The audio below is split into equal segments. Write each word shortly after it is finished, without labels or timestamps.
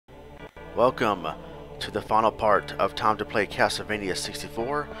Welcome to the final part of Time to Play Castlevania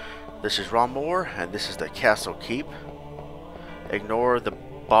 64. This is Ronmower, and this is the Castle Keep. Ignore the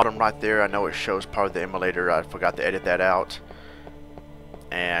bottom right there. I know it shows part of the emulator. I forgot to edit that out.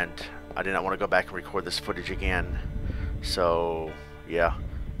 And I did not want to go back and record this footage again. So, yeah.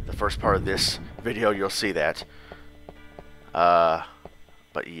 The first part of this video, you'll see that. But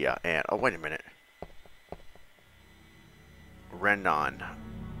yeah, and... oh, wait a minute. Renon.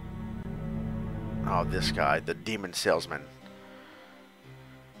 Oh, this guy, the demon salesman.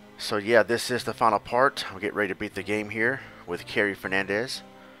 So yeah, this is the final part. I'll get ready to beat the game here with Carrie Fernandez.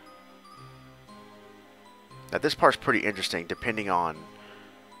 Now this part's pretty interesting depending on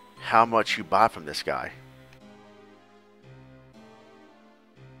how much you buy from this guy.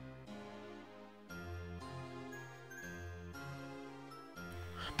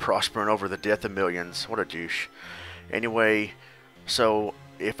 Prospering over the death of millions. What a douche. Anyway, so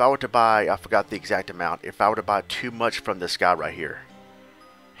if I were to buy, I forgot the exact amount, if I were to buy too much from this guy right here,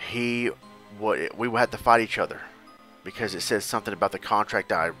 we would have to fight each other because it says something about the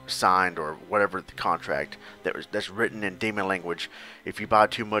contract I signed or whatever the contract that's written in demon language. If you buy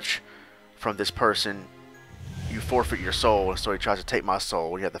too much from this person, you forfeit your soul, and so he tries to take my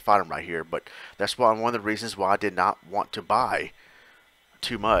soul. You have to fight him right here. But that's one of the reasons why I did not want to buy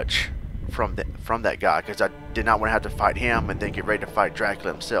too much from that guy, because I did not want to have to fight him and then get ready to fight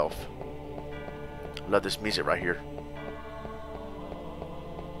Dracula himself. Love this music right here.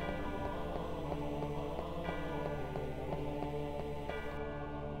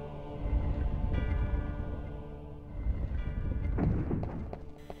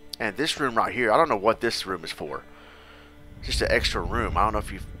 And this room right here, I don't know what this room is for. It's just an extra room. I don't know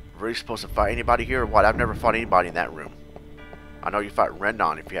if you're really supposed to fight anybody here or what. I've never fought anybody in that room. I know you fight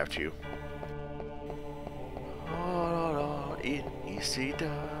Renon if you have to. In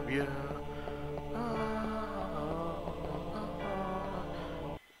ECW.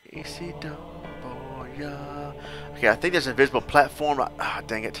 ECW. Okay, I think there's an invisible platform. Ah,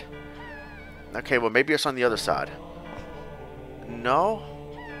 dang it. Okay, well maybe it's on the other side. No?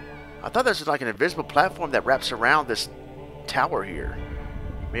 I thought this was like an invisible platform that wraps around this tower here.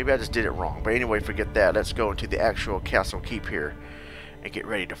 Maybe I just did it wrong. But anyway, forget that. Let's go into the actual Castle Keep here and get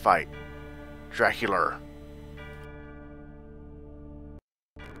ready to fight Dracula.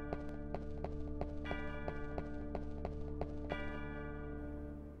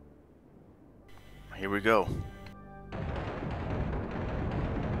 Here we go.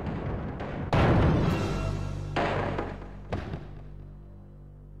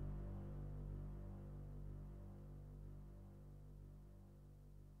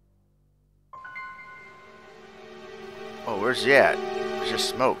 Oh, where's he at? There's just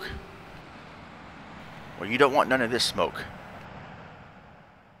smoke. Well, you don't want none of this smoke.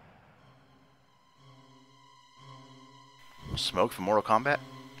 Smoke for Mortal Kombat?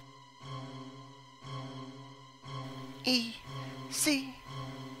 ECW.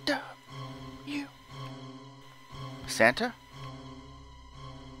 Santa?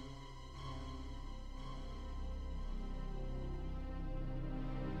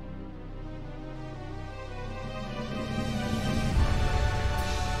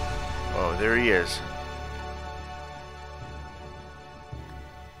 Oh, there he is.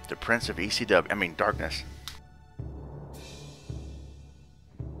 The Prince of ECW. I mean, Darkness.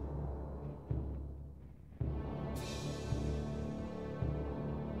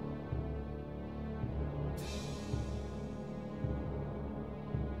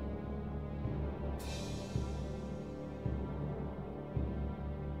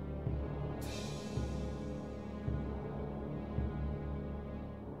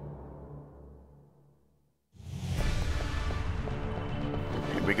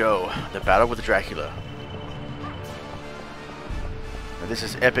 Here we go, the battle with Dracula. Now this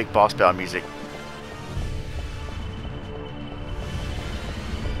is epic boss battle music.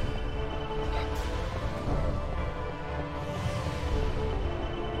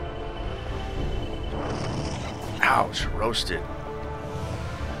 Ouch, roasted.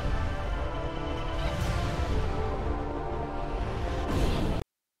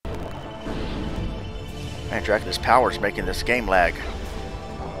 Man, Dracula's power is making this game lag.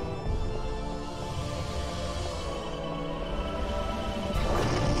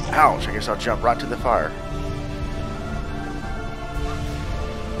 Ouch, I guess I'll jump right to the fire.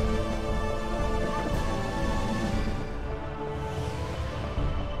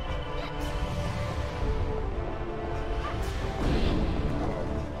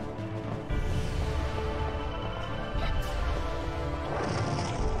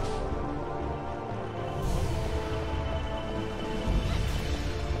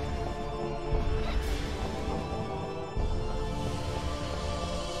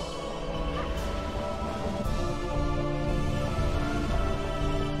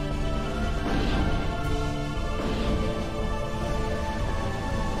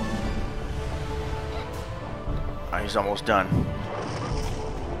 he's almost done.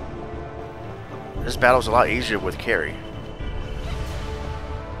 This battle's a lot easier with carry.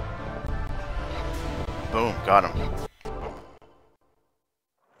 Boom, got him.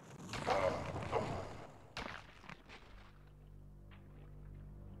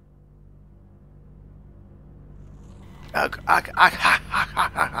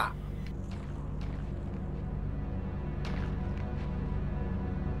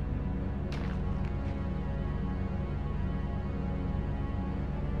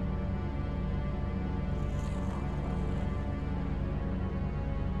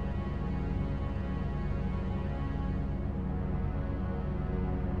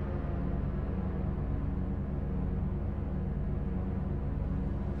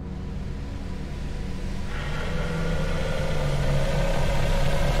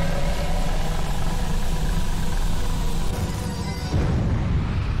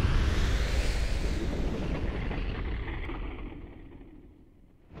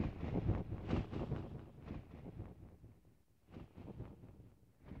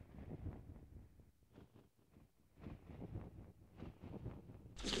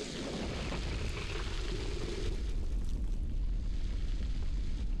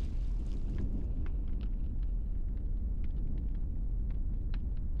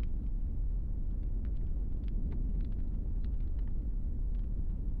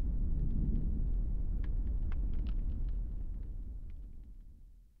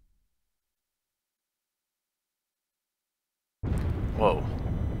 Whoa.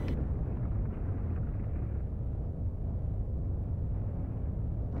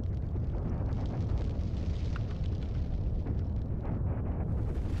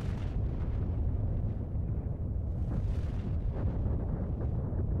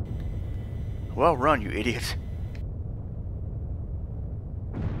 Well, run, you idiot.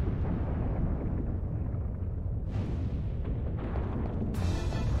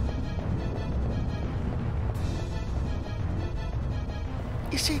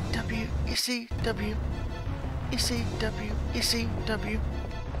 ECW, ECW, ECW, ECW.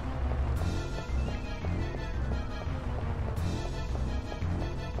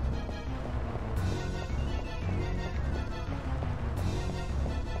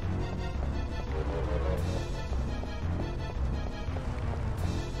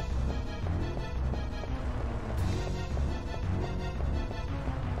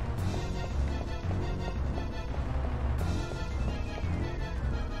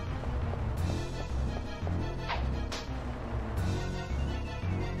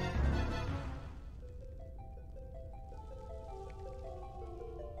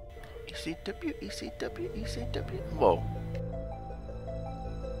 ECW, ECW, ECW. Whoa.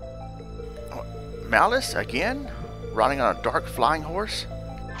 Oh, Malice again? Riding on a dark flying horse?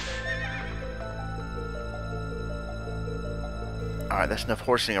 Alright, that's enough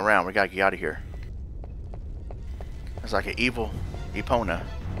horsing around. We gotta get out of here. That's like an evil Epona.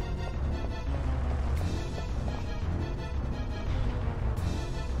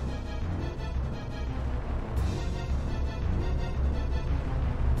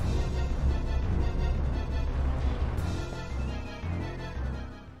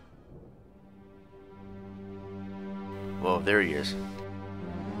 Well, there he is.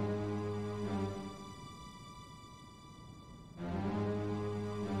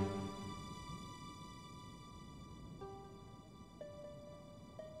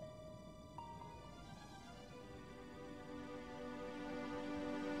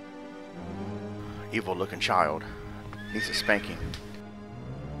 Evil looking child. Needs a spanking.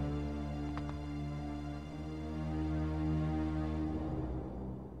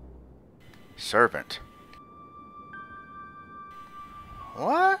 Servant.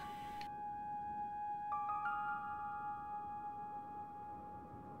 What?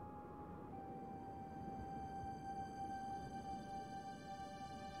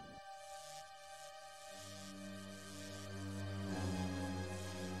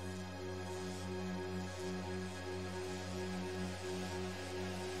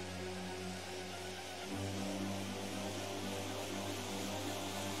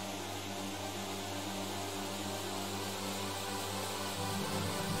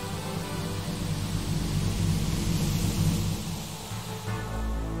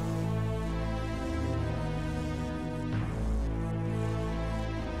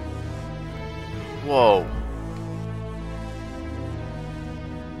 Whoa.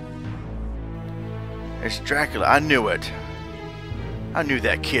 It's Dracula. I knew it. I knew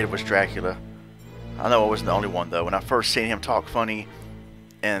that kid was Dracula. I know I wasn't the only one though. When I first seen him talk funny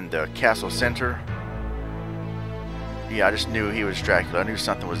in the castle center, yeah, I just knew he was Dracula. I knew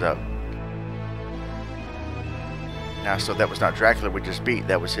something was up. Now, so that was not Dracula we just beat.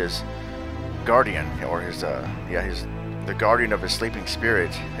 That was his guardian, or his the guardian of his sleeping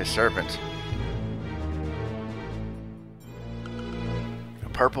spirit, his servant. A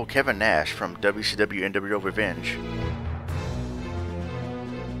purple Kevin Nash from WCW NWO Revenge.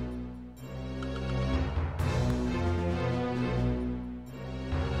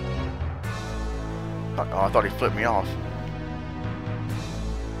 Oh, I thought he flipped me off.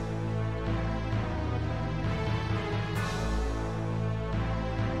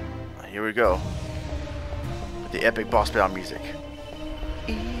 Here we go. With the epic boss battle music.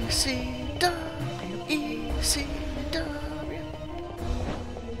 ECW, ECW.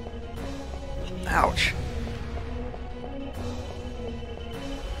 Ouch.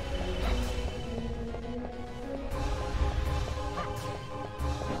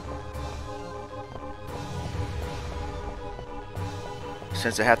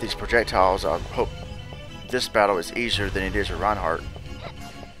 Since I have these projectiles, I hope this battle is easier than it is with Reinhardt.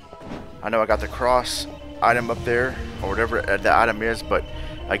 I know I got the cross item up there, or whatever the item is, but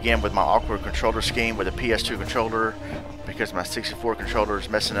again, with my awkward controller scheme with a PS2 controller, because my 64 controller is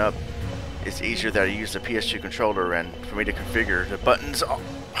messing up, it's easier that I use the PS2 controller and for me to configure the buttons. Oh,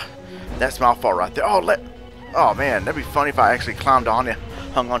 that's my fault right there. Oh man, that'd be funny if I actually climbed on it,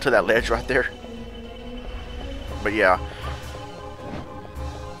 hung onto that ledge right there. But yeah,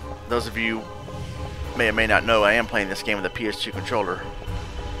 those of you may or may not know, I am playing this game with a PS2 controller.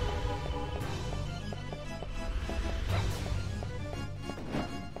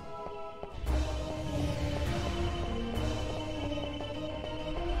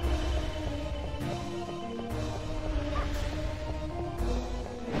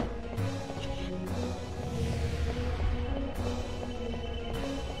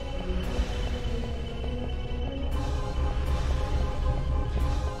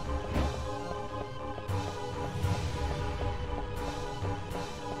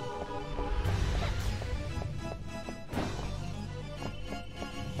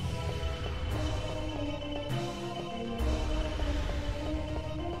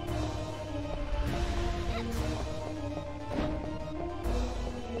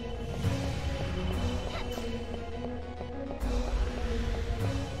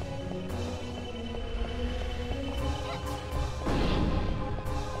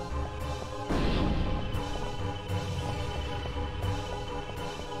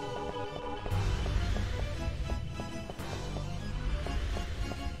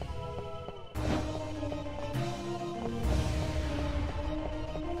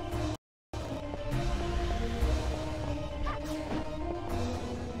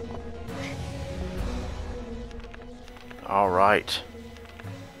 Alright.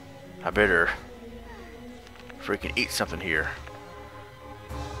 I better freaking eat something here.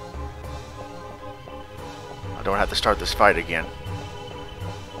 I don't have to start this fight again.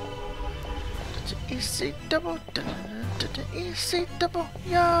 Easy double, easy double,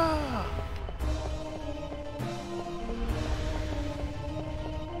 yeah.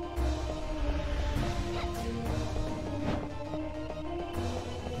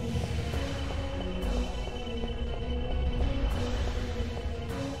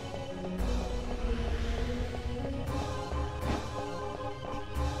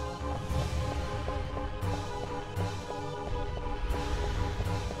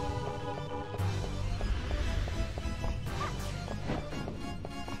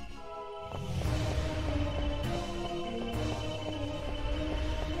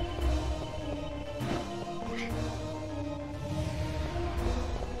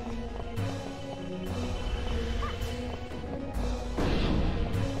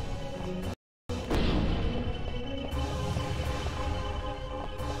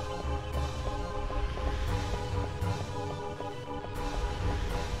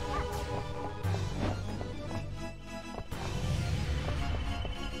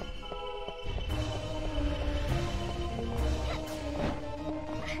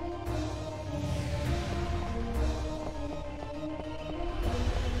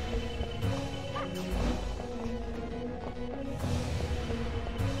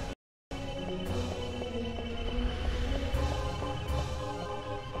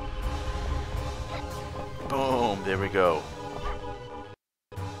 Boom, there we go.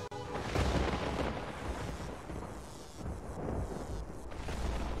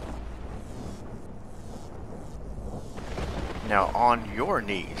 Now on your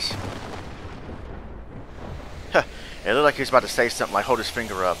knees. It looked like he was about to say something like hold his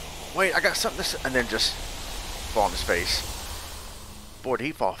finger up. Wait, I got something to, and then just fall on his face. Boy, did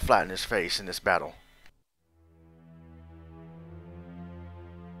he fall flat in his face in this battle.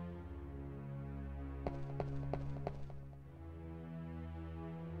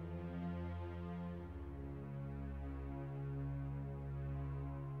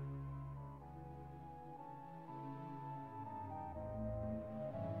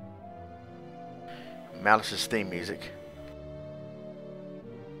 Malice's theme music.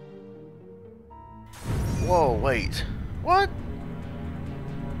 Whoa, wait. What?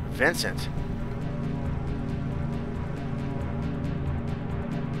 Vincent.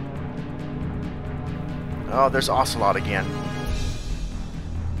 Oh, there's Ocelot again.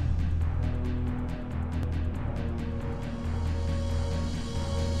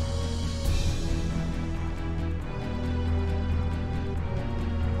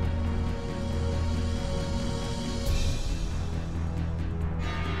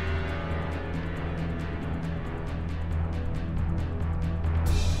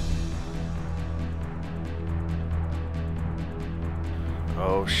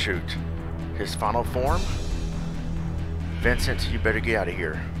 Oh shoot. His final form? Vincent, you better get out of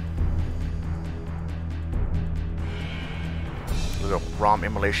here. Little ROM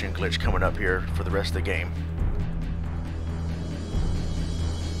emulation glitch coming up here for the rest of the game.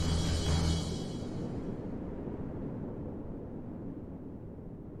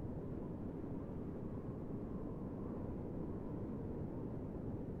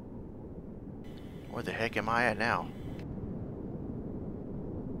 Where the heck am I at now?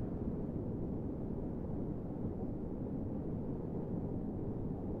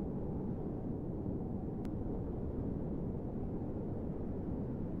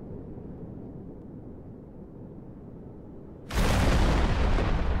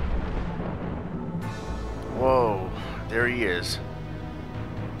 Whoa, there he is.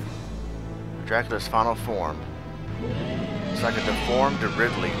 Dracula's final form. It's like a deformed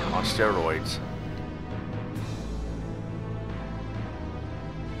Ridley on steroids.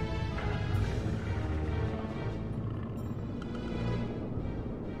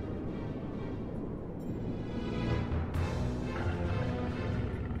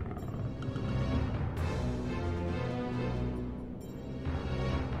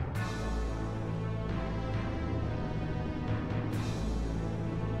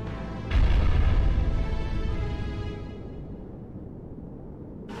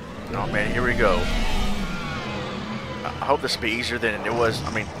 Oh man, here we go. I hope this will be easier than it was.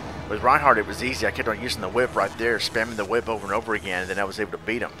 I mean, with Reinhardt it was easy. I kept on using the whip right there, spamming the whip over and over again, and then I was able to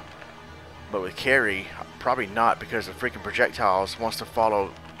beat him. But with Carrie, probably not, because the freaking projectiles wants to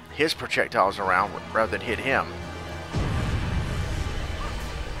follow his projectiles around rather than hit him.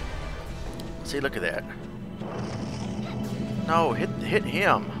 See, look at that. No, hit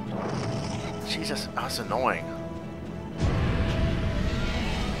him. Jesus, that's annoying.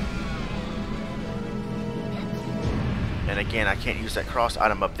 And again, I can't use that cross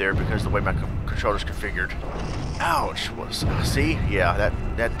item up there because of the way my controller's configured. Ouch! See? Yeah,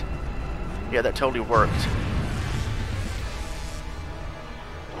 that totally worked.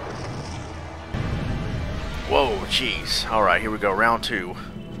 Whoa, jeez. All right, here we go. Round 2.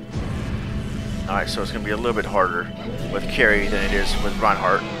 All right, so it's gonna be a little bit harder with Carrie than it is with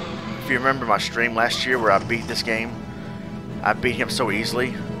Reinhardt. If you remember my stream last year where I beat this game, I beat him so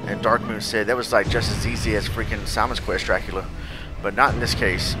easily. And Dark Moon said that was like just as easy as freaking Simon's Quest Dracula, but not in this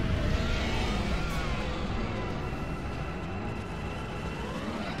case.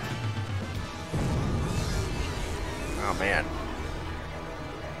 Oh man,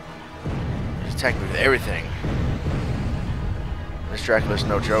 he's attacking me with everything. This Dracula's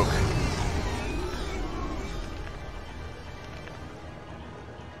no joke.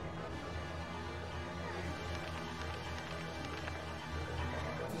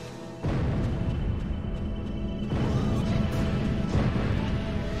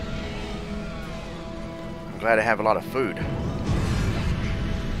 Glad I have a lot of food.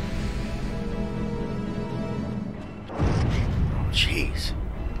 Oh, jeez.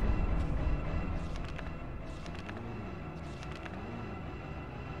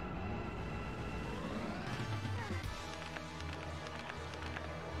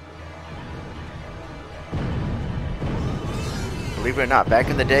 Believe it or not, back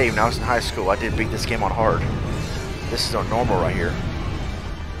in the day when I was in high school, I did beat this game on hard. This is on normal right here.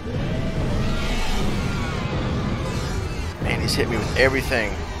 Man, he's hit me with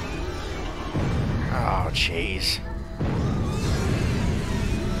everything. Oh, jeez.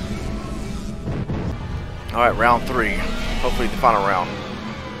 Alright, round 3. Hopefully the final round.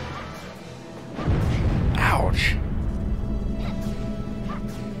 Ouch.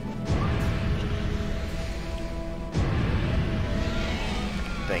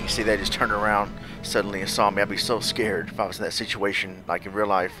 Dang, you see that? Just turned around suddenly and saw me. I'd be so scared if I was in that situation, like in real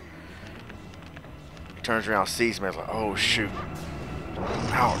life. Turns around, sees me, I was like, oh shoot.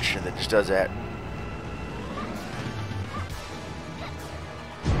 Ouch, and then just does that.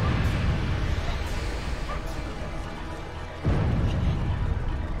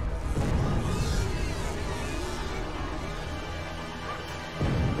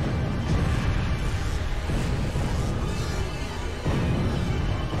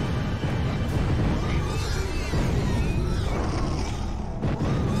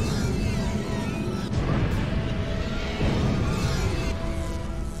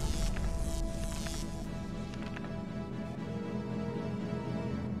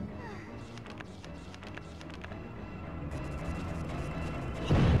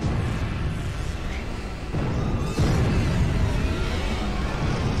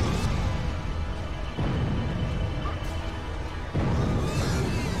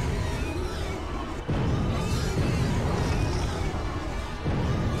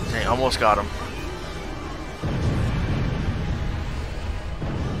 Almost got him.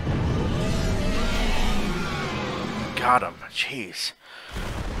 Got him. Jeez.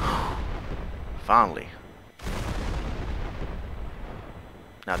 Finally.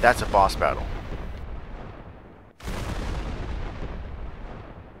 Now that's a boss battle.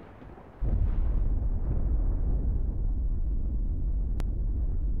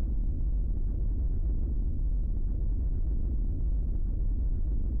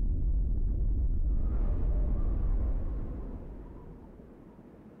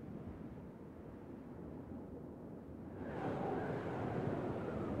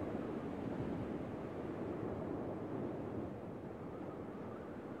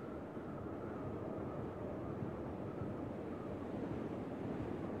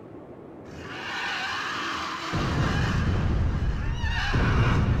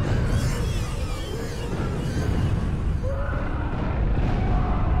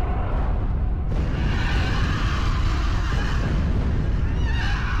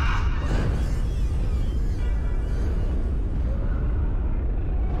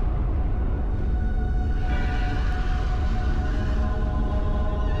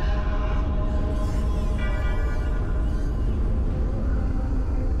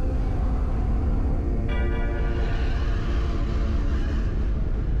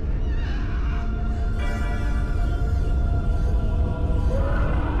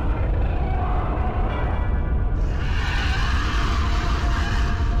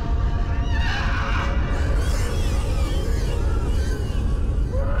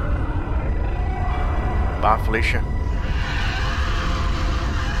 Bye, Felicia.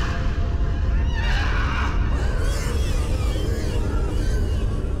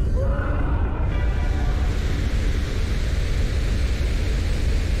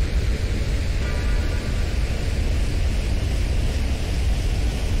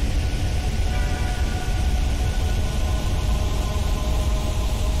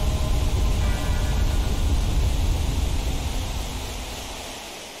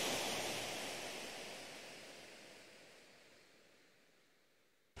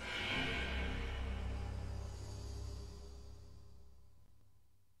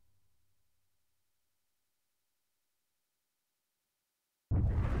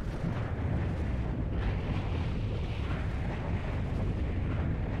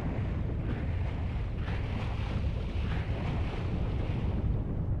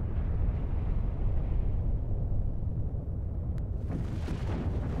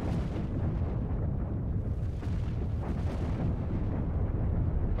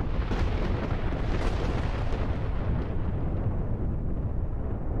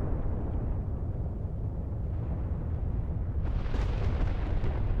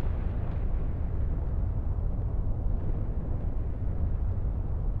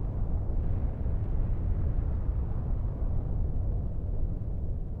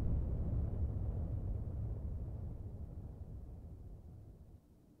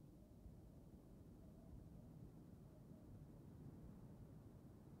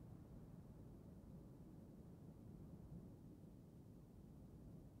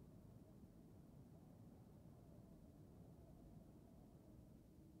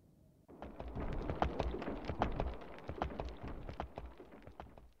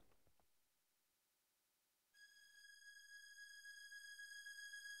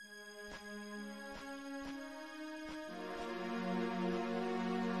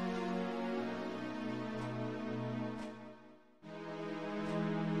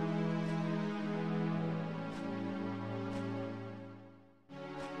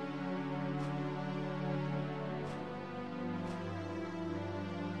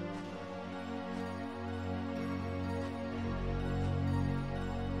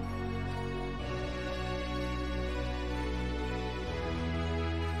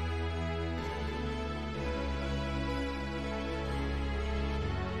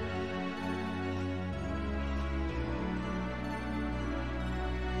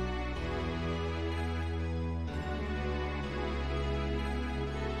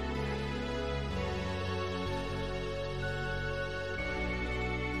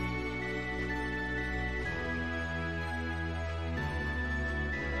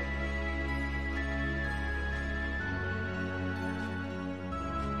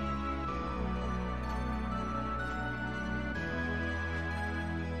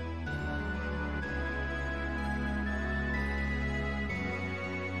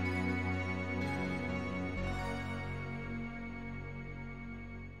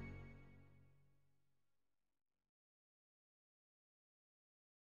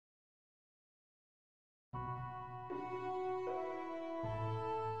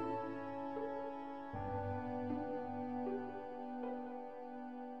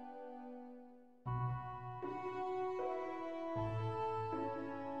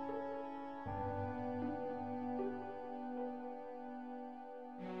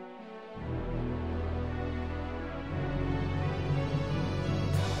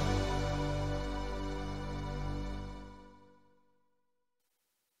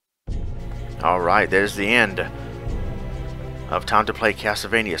 Alright, there's the end of Time to Play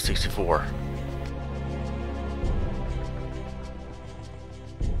Castlevania 64.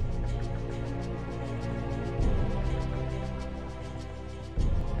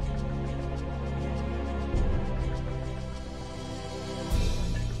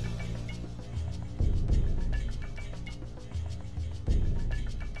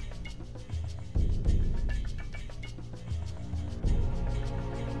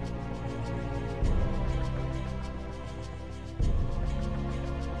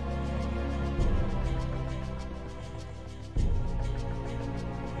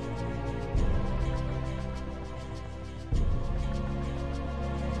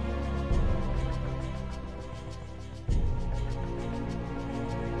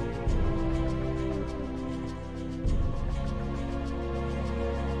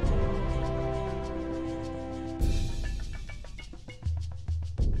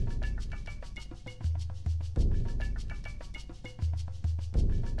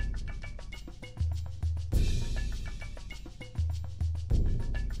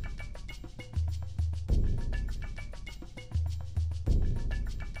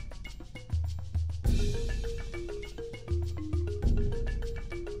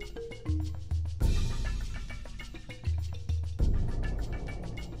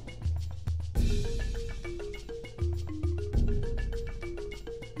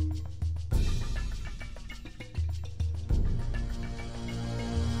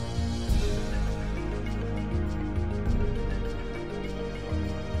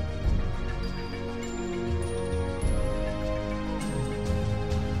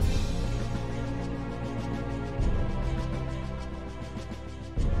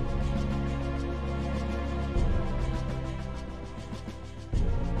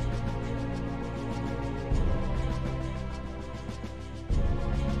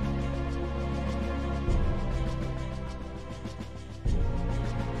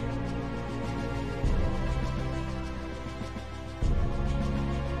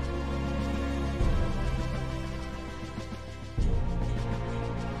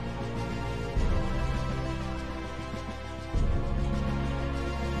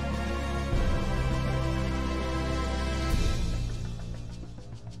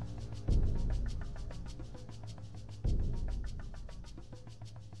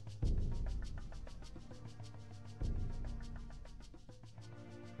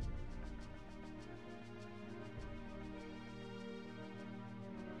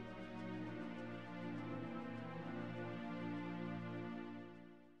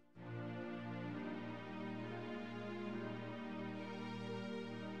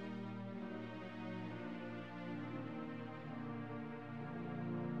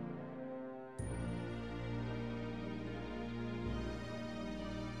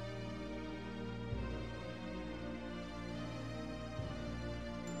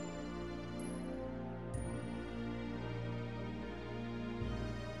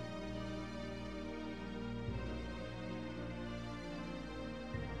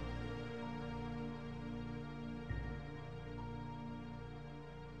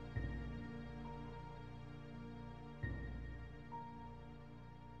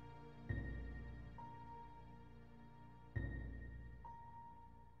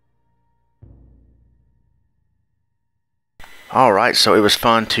 Alright, so it was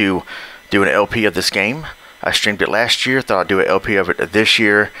fun to do an LP of this game. I streamed it last year, thought I'd do an LP of it this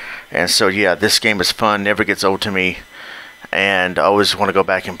year. And so yeah, this game is fun, never gets old to me. And I always want to go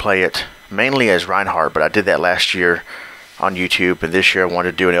back and play it, mainly as Reinhardt, but I did that last year on YouTube. And this year I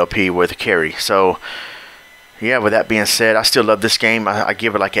wanted to do an LP with Carrie. So yeah, with that being said, I still love this game. I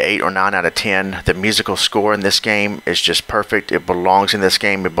give it like an 8 or 9 out of 10. The musical score in this game is just perfect. It belongs in this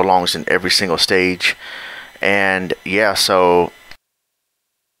game. It belongs in every single stage. And yeah, so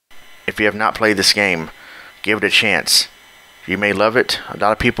if you have not played this game, give it a chance. You may love it. A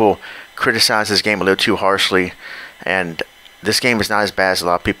lot of people criticize this game a little too harshly, and this game is not as bad as a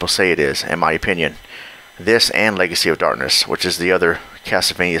lot of people say it is, in my opinion. This and Legacy of Darkness, which is the other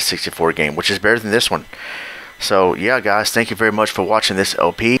Castlevania 64 game, which is better than this one. So yeah, guys, thank you very much for watching this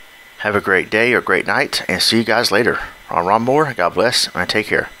LP. Have a great day or great night, and see you guys later. I'm Ronmower. God bless, and take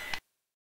care.